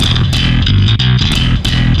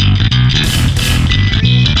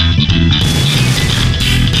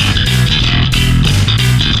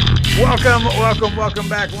Welcome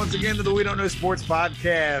back once again to the We Don't Know Sports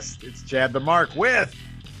Podcast. It's Chad the Mark with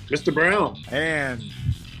Mr. Brown and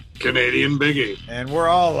Canadian Biggie. And we're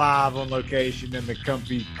all live on location in the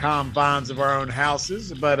comfy confines of our own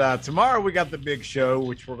houses. But tomorrow we got the big show,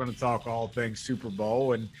 which we're going to talk all things Super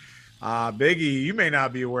Bowl. And Biggie, you may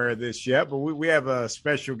not be aware of this yet, but we have a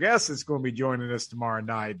special guest that's going to be joining us tomorrow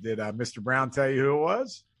night. Did Mr. Brown tell you who it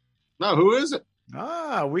was? No, who is it?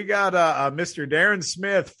 We got Mr. Darren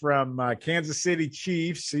Smith from Kansas City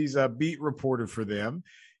Chiefs. He's a beat reporter for them.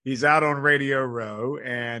 He's out on Radio Row,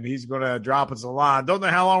 and he's going to drop us a line. Don't know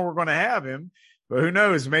how long we're going to have him, but who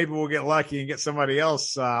knows? Maybe we'll get lucky and get somebody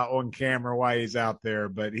else on camera while he's out there.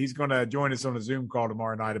 But he's going to join us on a Zoom call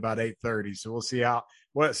tomorrow night about 8:30. So we'll see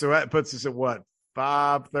so that puts us at what,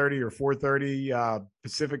 5:30 or 4:30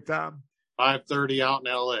 Pacific time? 5:30 out in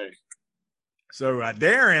L.A. So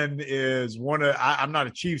Darren is I'm not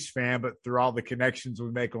a Chiefs fan, but through all the connections we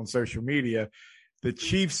make on social media, the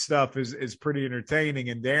Chiefs stuff is pretty entertaining.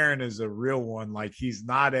 And Darren is a real one. Like, he's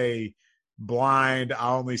not a blind,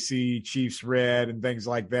 I only see Chiefs red and things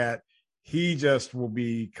like that. He just will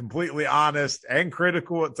be completely honest and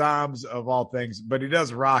critical at times of all things, but he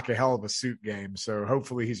does rock a hell of a suit game. So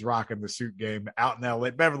hopefully he's rocking the suit game out in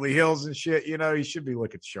LA, Beverly Hills and shit. You know, he should be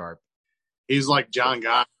looking sharp. He's like John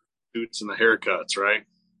Guy. Suits and the haircuts, right?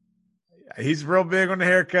 He's real big on the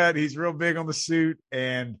haircut. He's real big on the suit,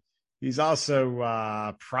 and he's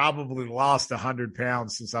also probably lost 100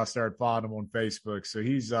 pounds since I started following him on Facebook. So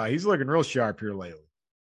he's looking real sharp here lately.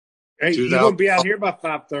 Hey, you're gonna be out here by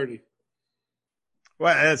 5:30.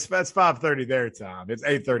 Well, that's 5:30 their time. It's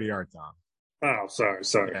 8:30 our time. Oh,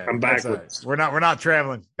 sorry. Yeah, I'm backwards. Right. We're not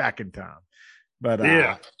traveling back in time, but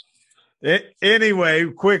yeah. Anyway,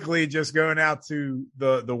 quickly, just going out to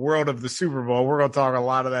the world of the Super Bowl. We're going to talk a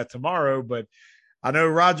lot of that tomorrow, but I know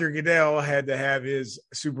Roger Goodell had to have his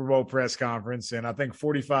Super Bowl press conference, and I think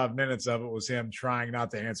 45 minutes of it was him trying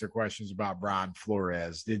not to answer questions about Brian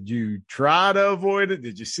Flores. Did you try to avoid it?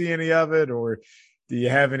 Did you see any of it? Or do you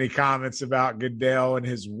have any comments about Goodell and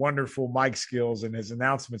his wonderful mic skills and his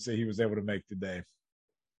announcements that he was able to make today?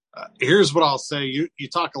 Here's what I'll say. You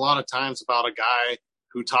talk a lot of times about a guy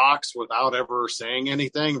who talks without ever saying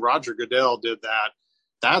anything. Roger Goodell did that.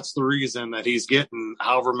 That's the reason that he's getting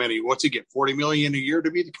however many, what's he get, $40 million a year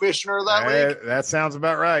to be the commissioner of that league? That sounds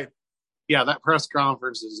about right. Yeah, that press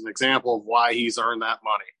conference is an example of why he's earned that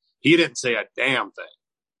money. He didn't say a damn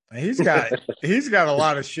thing. He's got a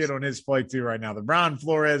lot of shit on his plate too right now. The Brian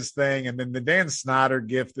Flores thing, and then the Dan Snyder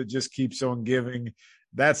gift that just keeps on giving.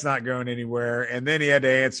 That's not going anywhere. And then he had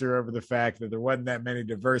to answer over the fact that there wasn't that many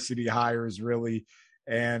diversity hires really.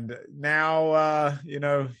 And now,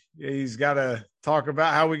 he's got to talk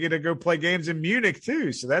about how we get to go play games in Munich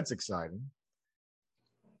too. So that's exciting.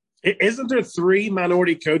 Isn't there 3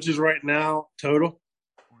 minority coaches right now total?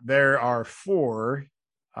 There are 4,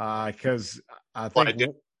 because I think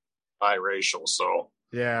biracial. So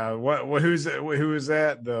yeah, who is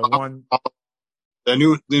that? The one,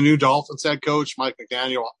 the new Dolphins head coach, Mike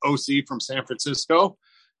McDaniel, OC from San Francisco.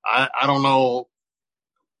 I don't know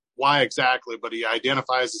why exactly, but he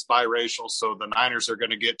identifies as biracial. So the Niners are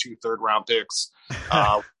going to get 2 third-round picks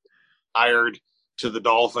hired to the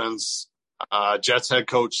Dolphins. Jets head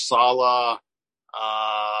coach Saleh,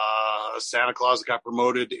 Santa Claus got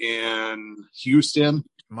promoted in Houston.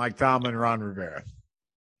 Mike Tomlin, Ron Rivera.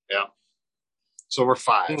 Yeah. So we're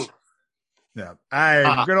 5. Yeah. Hey,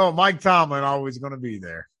 good old Mike Tomlin, always going to be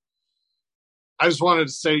there. I just wanted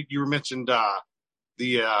to say, you mentioned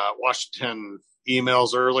the Washington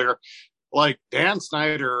emails earlier. Like, Dan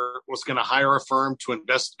Snyder was going to hire a firm to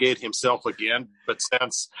investigate himself again, but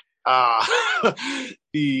since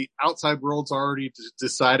the outside world's already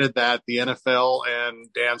decided that the NFL and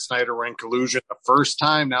Dan Snyder were in collusion the first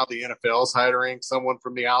time, now the NFL is hiring someone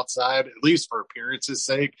from the outside, at least for appearance's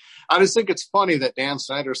sake. I just think it's funny that Dan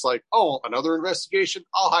Snyder's like, oh, another investigation?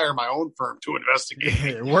 I'll hire my own firm to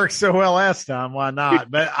investigate. It worked so well last time. Why not?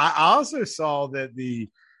 But I also saw that the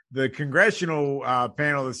congressional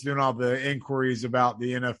panel that's doing all the inquiries about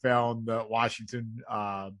the NFL and the Washington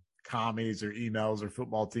commies or emails or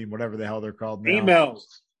football team, whatever the hell they're called now. Emails.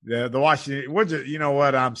 The Washington, you know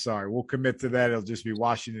what? I'm sorry. We'll commit to that. It'll just be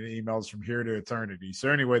Washington emails from here to eternity. So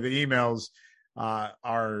anyway, the emails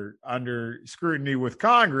are under scrutiny with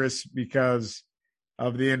Congress because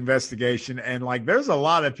of the investigation. And like, there's a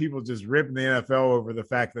lot of people just ripping the NFL over the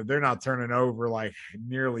fact that they're not turning over like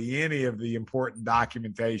nearly any of the important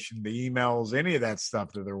documentation, the emails, any of that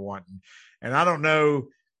stuff that they're wanting. And I don't know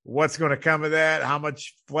what's going to come of that, how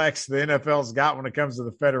much flex the NFL's got when it comes to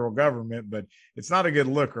the federal government, but it's not a good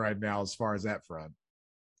look right now as far as that front.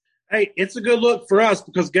 Hey, it's a good look for us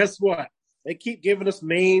because guess what? They keep giving us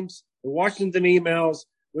memes, the Washington emails.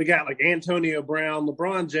 We got like Antonio Brown,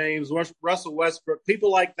 LeBron James, Russell Westbrook,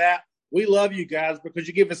 people like that. We love you guys because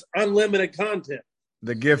you give us unlimited content.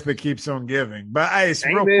 The gift that keeps on giving. But hey,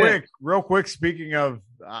 real quick, speaking of,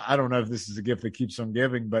 I don't know if this is a gift that keeps on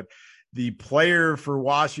giving, but the player for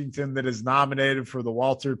Washington that is nominated for the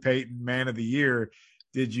Walter Payton Man of the Year,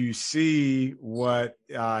 did you see what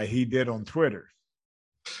he did on Twitter?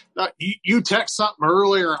 You text something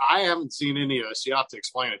earlier. I haven't seen any of this. You have to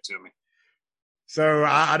explain it to me. So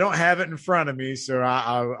I don't have it in front of me, so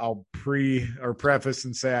I'll preface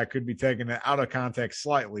and say I could be taking it out of context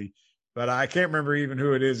slightly, but I can't remember even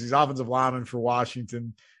who it is. He's offensive lineman for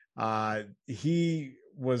Washington. He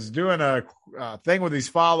was doing a thing with his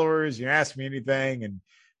followers. You ask me anything,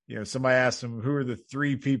 and somebody asked him, who are the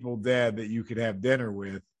 3 people dead that you could have dinner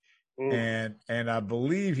with? And I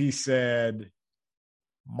believe he said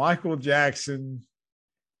Michael Jackson,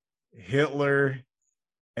 Hitler,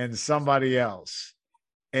 and somebody else.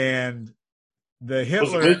 And the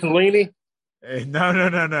Hitler. Was it Mussolini?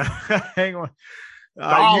 No. Hang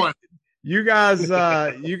on. You guys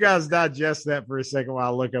digest that for a second while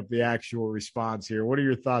I look up the actual response here. What are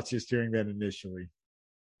your thoughts just hearing that initially?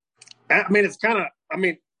 I mean,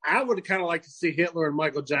 I would kind of like to see Hitler and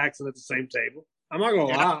Michael Jackson at the same table. I'm not going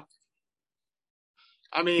to lie.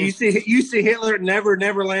 I mean, you see Hitler at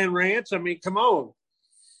Neverland Ranch. I mean, come on.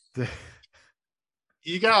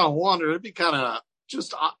 You gotta wonder. It'd be kind of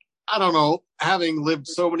just, I don't know. Having lived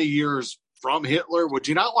so many years from Hitler, would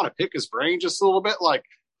you not want to pick his brain just a little bit? Like,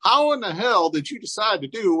 how in the hell did you decide to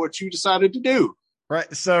do what you decided to do?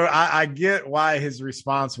 Right. So I get why his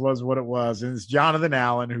response was what it was. And it's Jonathan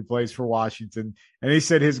Allen, who plays for Washington. And he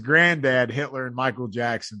said his granddad, Hitler, and Michael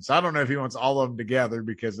Jackson. So I don't know if he wants all of them together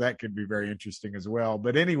because that could be very interesting as well.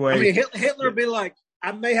 But anyway. I mean, Hitler would be like,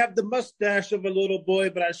 I may have the mustache of a little boy,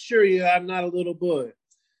 but I assure you I'm not a little boy.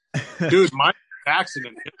 Dude, Michael Jackson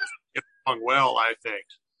and Hitler get along well, I think.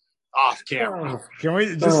 Off camera. Can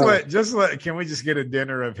we can we just get a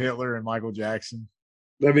dinner of Hitler and Michael Jackson?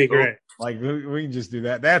 That'd be great. Like we can just do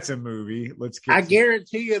that. That's a movie. I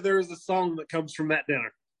guarantee you there's a song that comes from that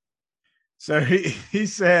dinner. So he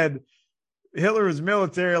said Hitler was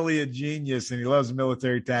militarily a genius and he loves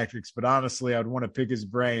military tactics, but honestly, I'd want to pick his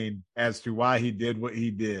brain as to why he did what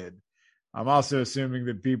he did. I'm also assuming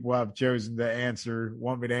that people I've chosen to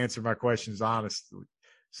want me to answer my questions honestly.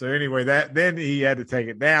 So anyway, then he had to take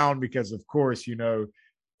it down because, of course, here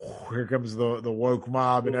comes the woke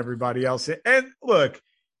mob and everybody else. And look,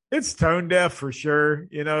 it's tone deaf for sure,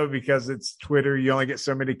 because it's Twitter. You only get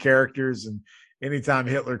so many characters. And anytime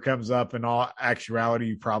Hitler comes up, in all actuality,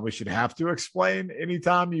 you probably should have to explain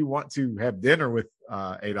anytime you want to have dinner with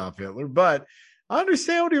Adolf Hitler. But I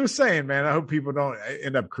understand what he was saying, man. I hope people don't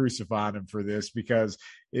end up crucifying him for this, because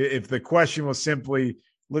if the question was simply,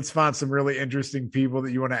 let's find some really interesting people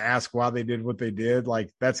that you want to ask why they did what they did, like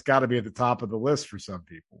that's got to be at the top of the list for some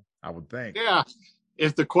people, I would think. Yeah.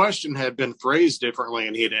 If the question had been phrased differently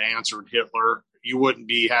and he had answered Hitler, you wouldn't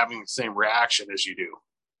be having the same reaction as you do.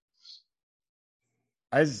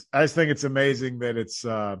 I just think it's amazing that it's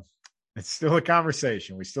still a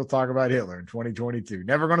conversation. We still talk about Hitler in 2022.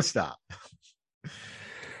 Never going to stop.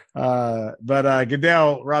 But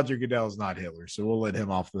Roger Goodell is not Hitler, so we'll let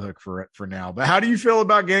him off the hook for now. But how do you feel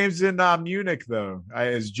about games in Munich, though?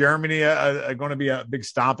 Is Germany going to be a big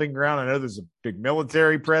stomping ground? I know there's a big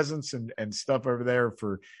military presence and stuff over there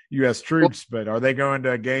for U.S. troops, but are they going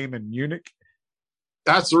to a game in Munich?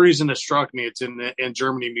 That's the reason it struck me. It's in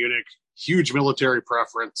Germany, Munich. Huge military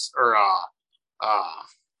preference or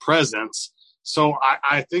presence. So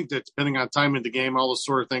I think that depending on time in the game, all those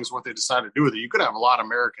sort of things, what they decide to do with it, you could have a lot of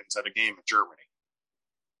Americans at a game in Germany.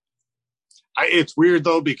 It's weird,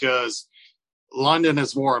 though, because London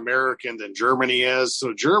is more American than Germany is.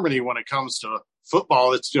 So Germany, when it comes to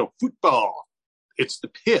football, it's still football. It's the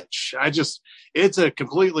pitch. It's a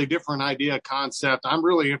completely different idea, concept. I'm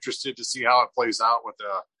really interested to see how it plays out with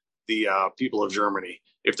the people of Germany.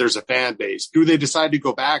 If there's a fan base, do they decide to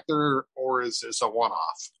go back there, or is this a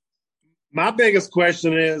one-off? My biggest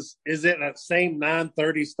question is it that same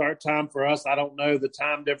 9:30 start time for us? I don't know the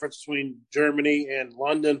time difference between Germany and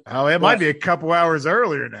London. Oh, it might be a couple hours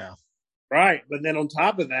earlier now. Right. But then on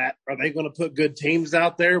top of that, are they going to put good teams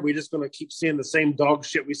out there? We're just going to keep seeing the same dog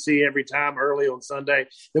shit we see every time early on Sunday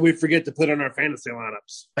that we forget to put in our fantasy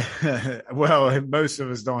lineups. Well, most of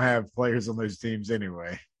us don't have players on those teams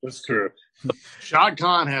anyway. That's true. Shad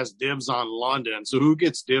Khan has dibs on London. So who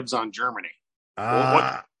gets dibs on Germany?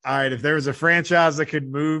 All right. If there was a franchise that could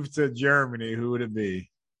move to Germany, who would it be?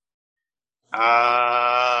 The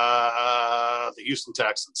Houston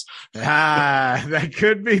Texans. That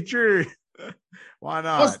could be true. Why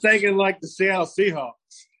I was not? thinking like the Seattle Seahawks.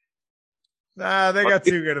 Nah, they got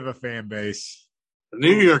too good of a fan base. The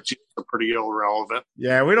New York Jets are pretty irrelevant.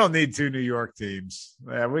 Yeah, we don't need two New York teams.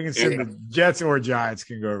 Yeah, we can send the Jets or Giants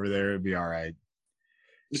can go over there. It'd be all right.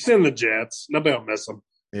 Just send the Jets. Nobody will miss them.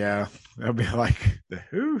 Yeah, they'll be like the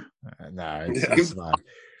who? No, it's fine.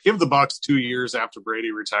 Give the Bucks 2 years after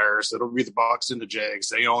Brady retires. It'll be the Bucks and the Jags.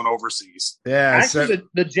 They own overseas. Yeah, actually,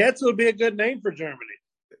 the Jets would be a good name for Germany.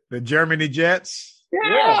 The Germany Jets.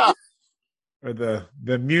 Yeah. Or the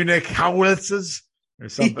Munich Howitzers or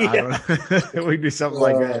something. I don't know. We can do something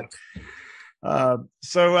like that.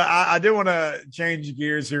 So I do want to change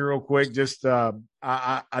gears here real quick. Just I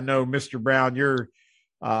know, Mr. Brown, you're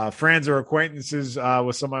friends or acquaintances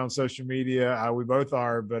with somebody on social media. We both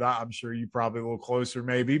are, but I'm sure you probably a little closer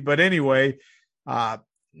maybe. But anyway,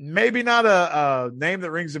 maybe not a name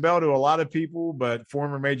that rings a bell to a lot of people, but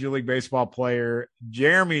former Major League Baseball player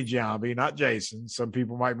Jeremy Giambi, not Jason. Some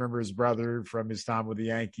people might remember his brother from his time with the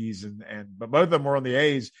Yankees, but both of them were on the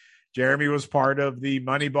A's. Jeremy was part of the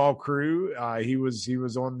Moneyball crew. He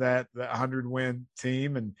was on that 100-win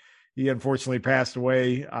team, and he unfortunately passed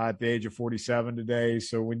away at the age of 47 today.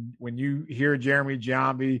 So when you hear Jeremy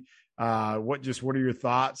Giambi, what are your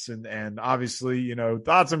thoughts? And obviously,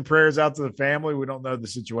 thoughts and prayers out to the family. We don't know the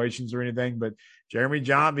situations or anything, but Jeremy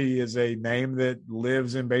Giambi is a name that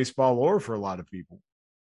lives in baseball lore for a lot of people.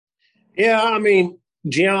 Yeah, I mean,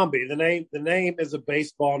 Giambi, the name is a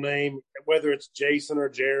baseball name, whether it's Jason or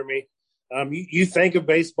Jeremy. You think of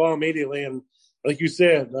baseball immediately, and like you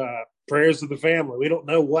said, prayers to the family. We don't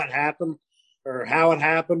know what happened or how it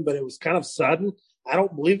happened, but it was kind of sudden. I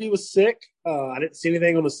don't believe he was sick. I didn't see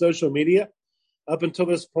anything on the social media up until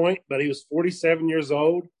this point, but he was 47 years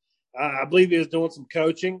old. I believe he was doing some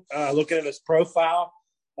coaching, looking at his profile,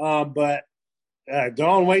 but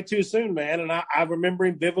gone way too soon, man. And I remember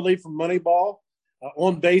him vividly from Moneyball,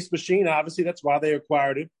 on base machine. Obviously, that's why they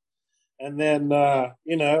acquired him. And then,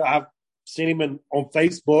 I've seen him on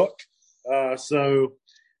Facebook. So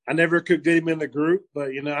I never could get him in the group,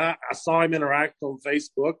 but, I saw him interact on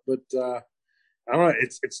Facebook, but I don't know.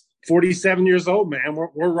 It's 47 years old, man.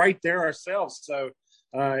 We're right there ourselves. So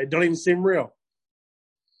it don't even seem real.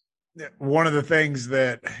 One of the things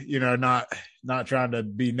that, not trying to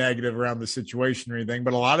be negative around the situation or anything,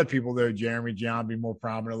 but a lot of people know Jeremy Giambi more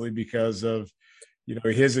prominently because of,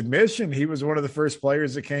 his admission. He was one of the first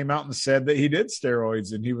players that came out and said that he did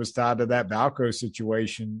steroids, and he was tied to that Balco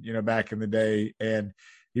situation, back in the day. And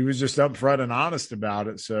he was just upfront and honest about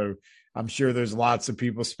it. So I'm sure there's lots of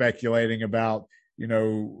people speculating about,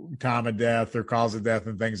 time of death or cause of death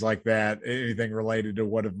and things like that, anything related to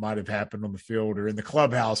what might have happened on the field or in the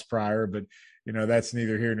clubhouse prior. But, that's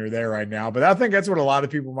neither here nor there right now. But I think that's what a lot of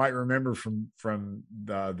people might remember from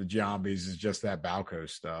the Giambis is just that Balco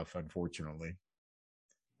stuff, unfortunately.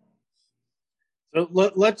 So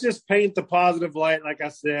let's just paint the positive light, like I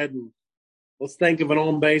said, and let's think of an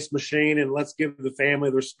on-base machine, and let's give the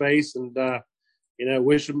family their space and,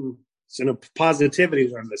 wish them positivity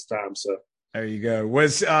during this time. So there you go.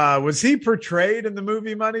 Was he portrayed in the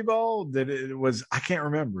movie Moneyball? I can't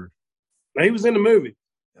remember. He was in the movie.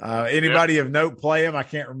 Anybody of note play him? I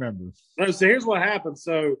can't remember. No, so here's what happened.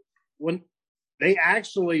 So when they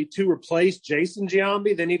actually, to replace Jason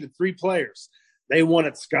Giambi, they needed 3 players. They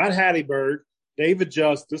wanted Scott Hatteberg, David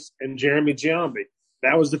Justice, and Jeremy Giambi.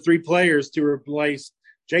 That was the 3 players to replace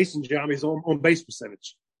Jason Giambi's on base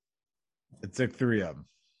percentage. It took 3 of them.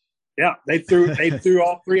 Yeah, they threw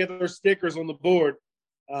all 3 of their stickers on the board,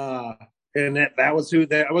 and that was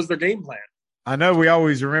their game plan. I know we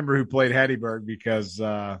always remember who played Hatteberg because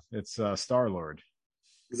it's Star-Lord.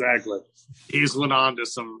 Exactly. He's went on to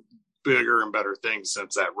some bigger and better things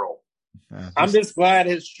since that role. I'm just glad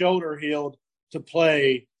his shoulder healed to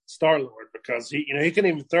play Star-Lord because he couldn't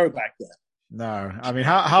even throw back then. No, I mean,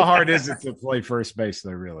 how hard is it to play first base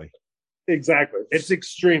though? Really? Exactly. It's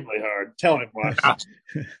extremely hard. Tell him why.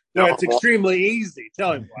 No, it's extremely easy.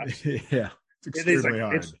 Tell him why. Yeah, it's extremely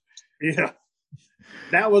hard. Yeah,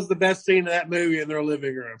 that was the best scene of that movie in their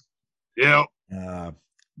living room. Yeah.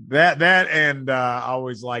 That and I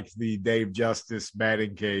always liked the Dave Justice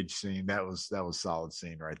batting cage scene. That was a solid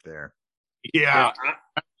scene right there. Yeah.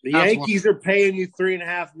 The Yankees are paying you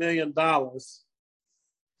 $3.5 million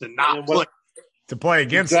to play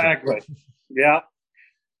against exactly. Them. Yeah.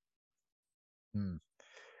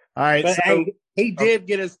 All right. But hey, he did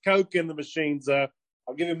get his Coke in the machines. I'll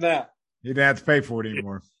give him that. He didn't have to pay for it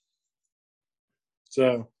anymore.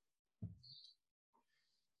 So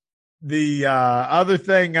The other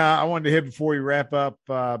thing I wanted to hit before we wrap up,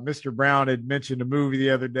 Mr. Brown had mentioned a movie the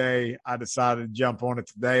other day. I decided to jump on it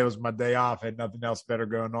today. It was my day off. Had nothing else better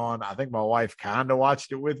going on. I think my wife kind of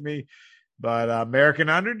watched it with me. But American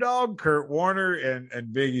Underdog, Kurt Warner,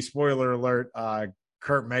 and Biggie, spoiler alert,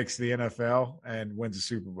 Kurt makes the NFL and wins the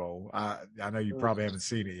Super Bowl. I know you probably haven't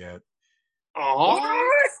seen it yet. Oh,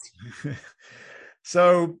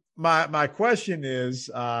 So my question is,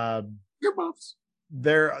 your buffs.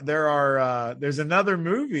 there's another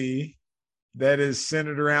movie that is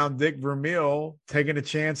centered around Dick Vermeil taking a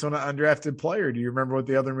chance on an undrafted player. Do you remember what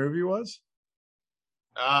the other movie was?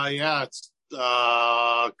 Yeah, it's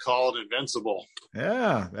called Invincible.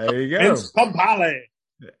 Yeah, there you go. Vince Papale.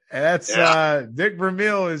 That's Dick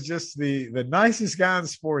Vermeil is just the nicest guy in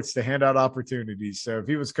sports to hand out opportunities. So if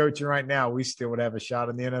he was coaching right now, we still would have a shot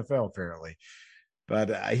in the NFL, apparently.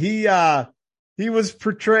 But he was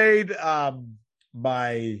portrayed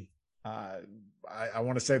by I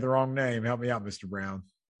want to say the wrong name. Help me out, Mr. Brown.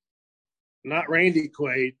 Not Randy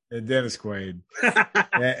Quaid. Dennis Quaid. We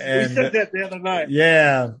said that the other night.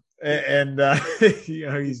 Yeah, and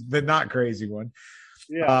he's the not crazy one.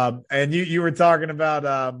 Yeah. And you were talking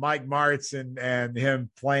about Mike Martz and him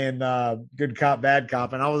playing good cop, bad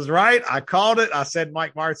cop. And I was right. I called it. I said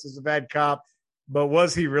Mike Martz is a bad cop. But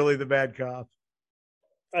was he really the bad cop?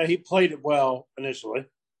 He played it well initially.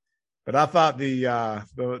 But I thought the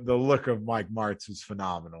look of Mike Martz was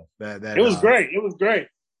phenomenal. That it was great. It was great.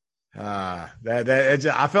 I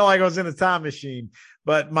felt like I was in a time machine.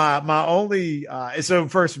 But my only so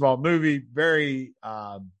first of all, movie very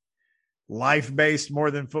life based more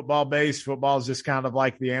than football based. Football is just kind of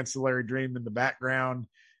like the ancillary dream in the background.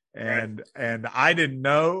 And I didn't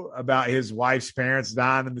know about his wife's parents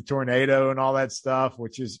dying in the tornado and all that stuff,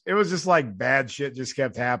 it was just like bad shit just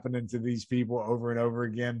kept happening to these people over and over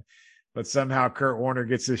again. But somehow Kurt Warner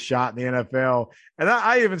gets his shot in the NFL. And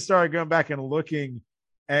I even started going back and looking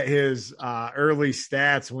at his early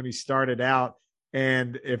stats when he started out.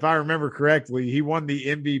 And if I remember correctly, he won the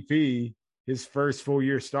MVP his first full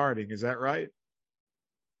year starting. Is that right?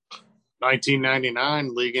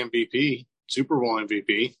 1999 league MVP, Super Bowl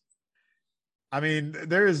MVP. I mean,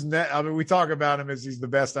 we talk about him as he's the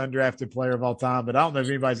best undrafted player of all time, but I don't know if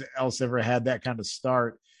anybody else ever had that kind of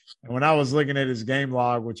start. And when I was looking at his game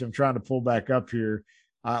log, which I'm trying to pull back up here,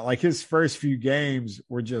 like his first few games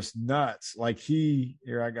were just nuts. Like he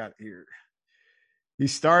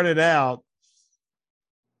started out.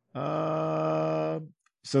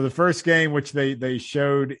 So the first game, which they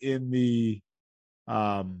showed in the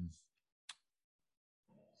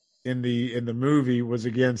movie, was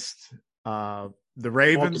against the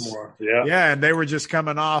Ravens. Baltimore. Yeah, and they were just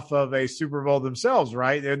coming off of a Super Bowl themselves,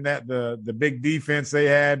 right? And that the big defense they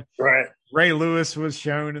had. Right. Ray Lewis was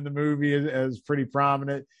shown in the movie as pretty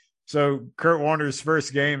prominent. So Kurt Warner's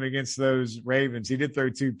first game against those Ravens, he did throw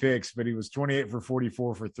 2 picks, but he was 28 for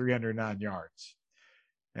 44 for 309 yards.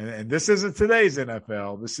 And this isn't today's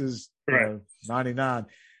NFL. This is 99.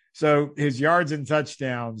 So his yards and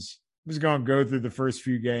touchdowns, I'm just going to go through the first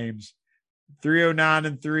few games.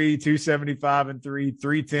 309-3, 275-3,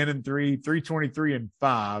 310-3,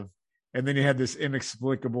 323-5. And then you had this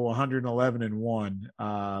inexplicable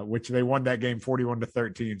 111-1, which they won that game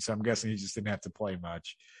 41-13. So I'm guessing he just didn't have to play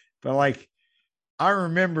much. But like, I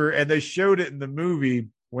remember, and they showed it in the movie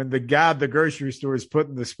when the guy at the grocery store is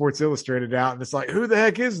putting the Sports Illustrated out, and it's like, who the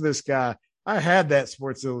heck is this guy? I had that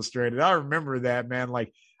Sports Illustrated. I remember that, man.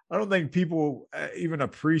 Like, I don't think people even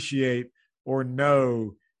appreciate or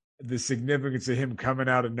know the significance of him coming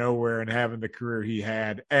out of nowhere and having the career he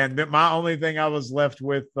had. And my only thing I was left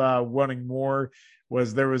with wanting more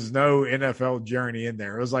was there was no NFL journey in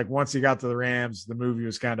there. It was like once he got to the Rams, the movie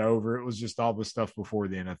was kind of over. It was just all the stuff before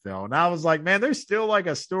the NFL. And I was like, man, there's still like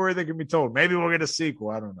a story that can be told. Maybe we'll get a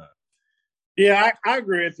sequel. I don't know. Yeah, I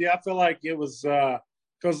agree with you. I feel like it was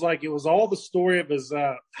because like it was all the story of his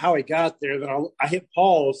how he got there. Then I hit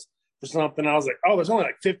pause for something. I was like, oh, there's only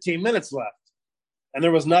like 15 minutes left. And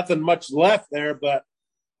there was nothing much left there, but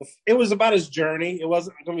it was about his journey. It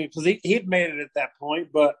wasn't, I mean, because he'd made it at that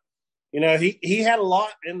point, but you know, he had a lot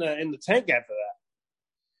in the tank after that.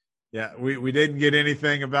 Yeah, we didn't get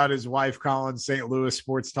anything about his wife calling St. Louis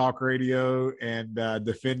Sports Talk Radio and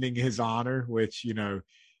defending his honor, which, you know,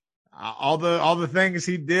 all the things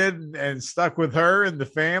he did and stuck with her and the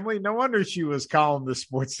family. No wonder she was calling the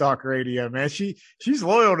Sports Talk Radio, man. She's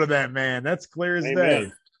loyal to that man. That's clear as day.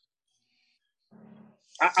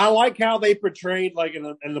 I like how they portrayed, like in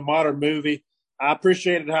the modern movie. I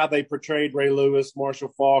appreciated how they portrayed Ray Lewis,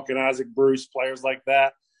 Marshall Faulk, and Isaac Bruce, players like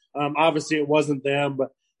that. Obviously, it wasn't them, but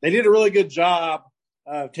they did a really good job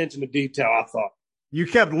of attention to detail, I thought. you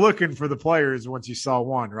kept looking for the players once you saw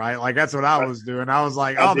one, right? Like that's what I was doing. I was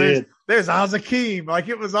like, there's Al-Zakim. Like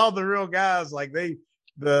it was all the real guys. Like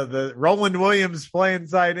the Roland Williams playing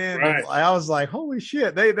tight end. Right. I was like, holy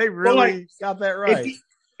shit, they really got that right.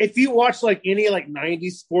 If you watch like any like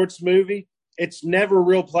 90s sports movie, it's never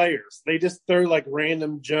real players. They just throw like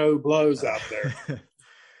random Joe Blows out there.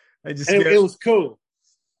 It was cool.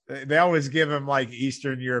 They always give them like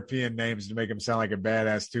Eastern European names to make them sound like a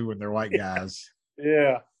badass too when they're white guys.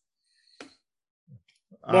 Yeah.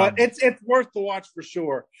 But it's worth the watch for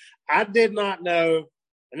sure. I did not know,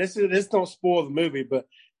 and this don't spoil the movie, but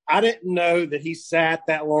I didn't know that he sat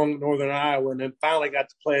that long in Northern Iowa and then finally got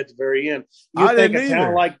to play at the very end. You think a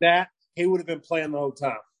talent like that, he would have been playing the whole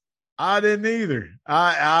time. I didn't either.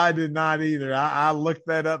 I did not either. I looked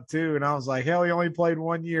that up too, and I was like, hell, he only played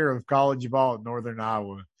 1 year of college ball at Northern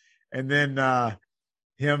Iowa. And then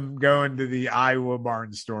him going to the Iowa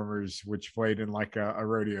Barnstormers, which played in like a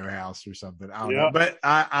rodeo house or something. I don't know. But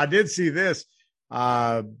I did see this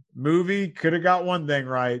movie. Could have got one thing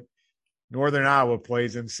right. Northern Iowa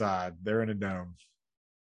plays inside. They're in a dome.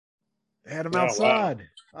 They had them outside.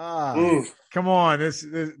 Wow. Come on.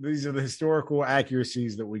 These are the historical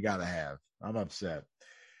accuracies that we got to have. I'm upset.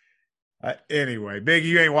 Anyway, Big,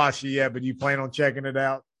 you ain't watched it yet, but you plan on checking it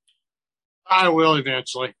out? I will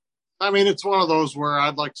eventually. I mean, it's one of those where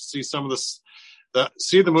I'd like to see some of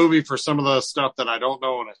see the movie for some of the stuff that I don't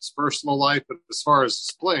know in his personal life, but as far as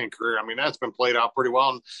his playing career, I mean, that's been played out pretty well.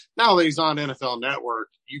 And now that he's on NFL Network,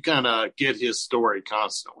 you kind of get his story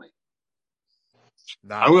constantly.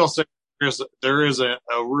 Nice. I will say there is a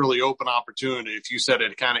really open opportunity. If you said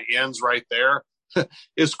it kind of ends right there,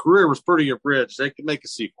 his career was pretty abridged. They could make a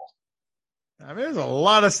sequel. I mean, there's a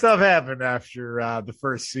lot of stuff happened after the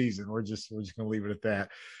first season. We're just going to leave it at that.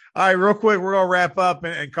 All right, real quick, we're going to wrap up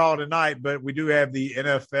and call it a night, but we do have the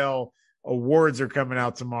NFL awards are coming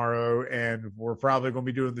out tomorrow, and we're probably going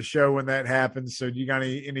to be doing the show when that happens. So do you got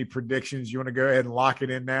any predictions? You want to go ahead and lock it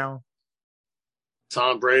in now?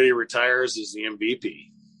 Tom Brady retires as the MVP.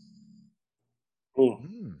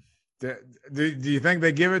 Do you think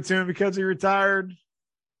they give it to him because he retired?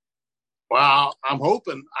 Well, I'm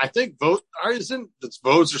hoping. I think votes are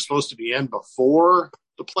supposed to be in before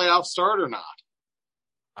the playoffs start or not?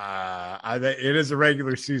 It is a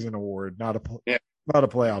regular season award, not a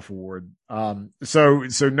playoff award.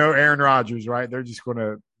 So no Aaron Rodgers, right? They're just going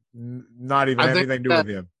to not even have anything to do with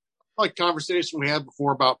him. Like conversation we had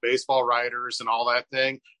before about baseball writers and all that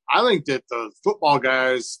thing. I think that the football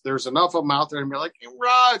guys, there's enough of them out there and be like, hey,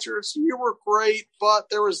 Rodgers, you were great, but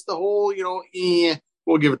there was the whole,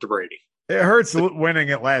 we'll give it to Brady. It hurts winning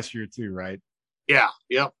it last year too, right? Yeah.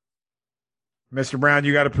 Yep. Mr. Brown,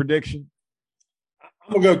 you got a prediction?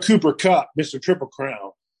 I'm going to go Cooper Kupp, Mr. Triple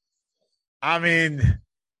Crown. I mean,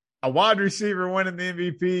 a wide receiver winning the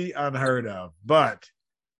MVP, unheard of. But,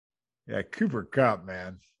 yeah, Cooper Kupp,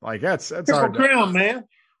 man. Like, that's Triple Crown, man.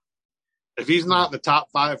 If he's not in the top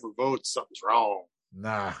 5 for votes, something's wrong.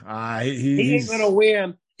 Nah. He ain't going to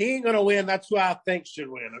win. He ain't going to win. That's who I think should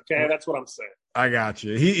win, okay? That's what I'm saying. I got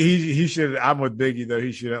you. He should – I'm with Biggie, though.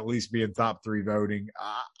 He should at least be in top 3 voting.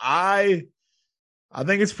 I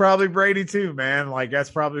think it's probably Brady too, man. Like that's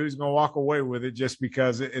probably who's going to walk away with it just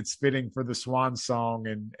because it's fitting for the Swan song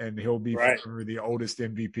and he'll be forever the oldest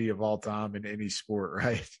MVP of all time in any sport,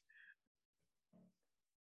 right?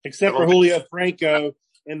 Except for Julio Franco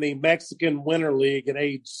in the Mexican Winter League at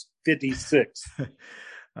age 56.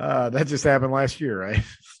 That just happened last year, right?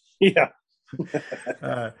 Yeah.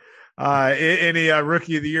 Any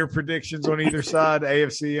rookie of the year predictions on either side,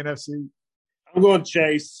 AFC, NFC? I'm going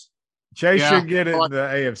Chase. Chase should get it in the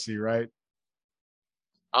AFC, right?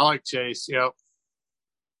 I like Chase, yep.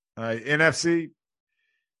 NFC?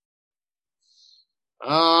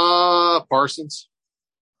 Parsons.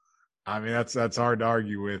 I mean, that's hard to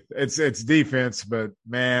argue with. It's defense, but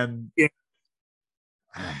man,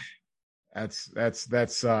 that's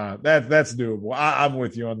doable. I'm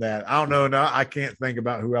with you on that. I don't know. No, I can't think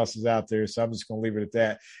about who else is out there, so I'm just going to leave it at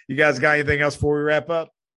that. You guys got anything else before we wrap up?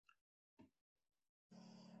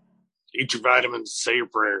 Eat your vitamins, say your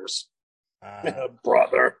prayers.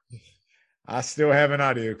 Brother. I still have an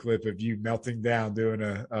audio clip of you melting down doing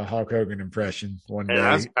a Hulk Hogan impression one day.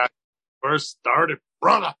 That's first started,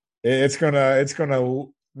 brother. It's gonna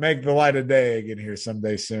make the light of day again here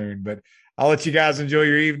someday soon. But I'll let you guys enjoy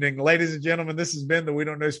your evening. Ladies and gentlemen, this has been the We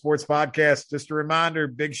Don't Know Sports Podcast. Just a reminder,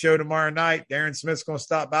 big show tomorrow night. Darren Smith's going to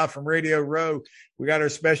stop by from Radio Row. We got our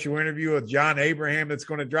special interview with John Abraham that's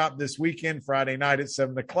going to drop this weekend, Friday night at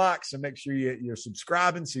 7 o'clock. So make sure you're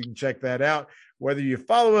subscribing so you can check that out. Whether you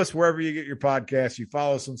follow us wherever you get your podcasts, you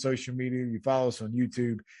follow us on social media, you follow us on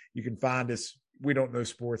YouTube, you can find us We Don't Know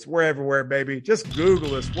Sports. We're everywhere, baby. Just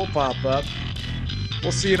Google us. We'll pop up.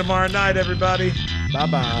 We'll see you tomorrow night, everybody.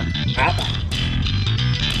 Bye-bye. Bye-bye.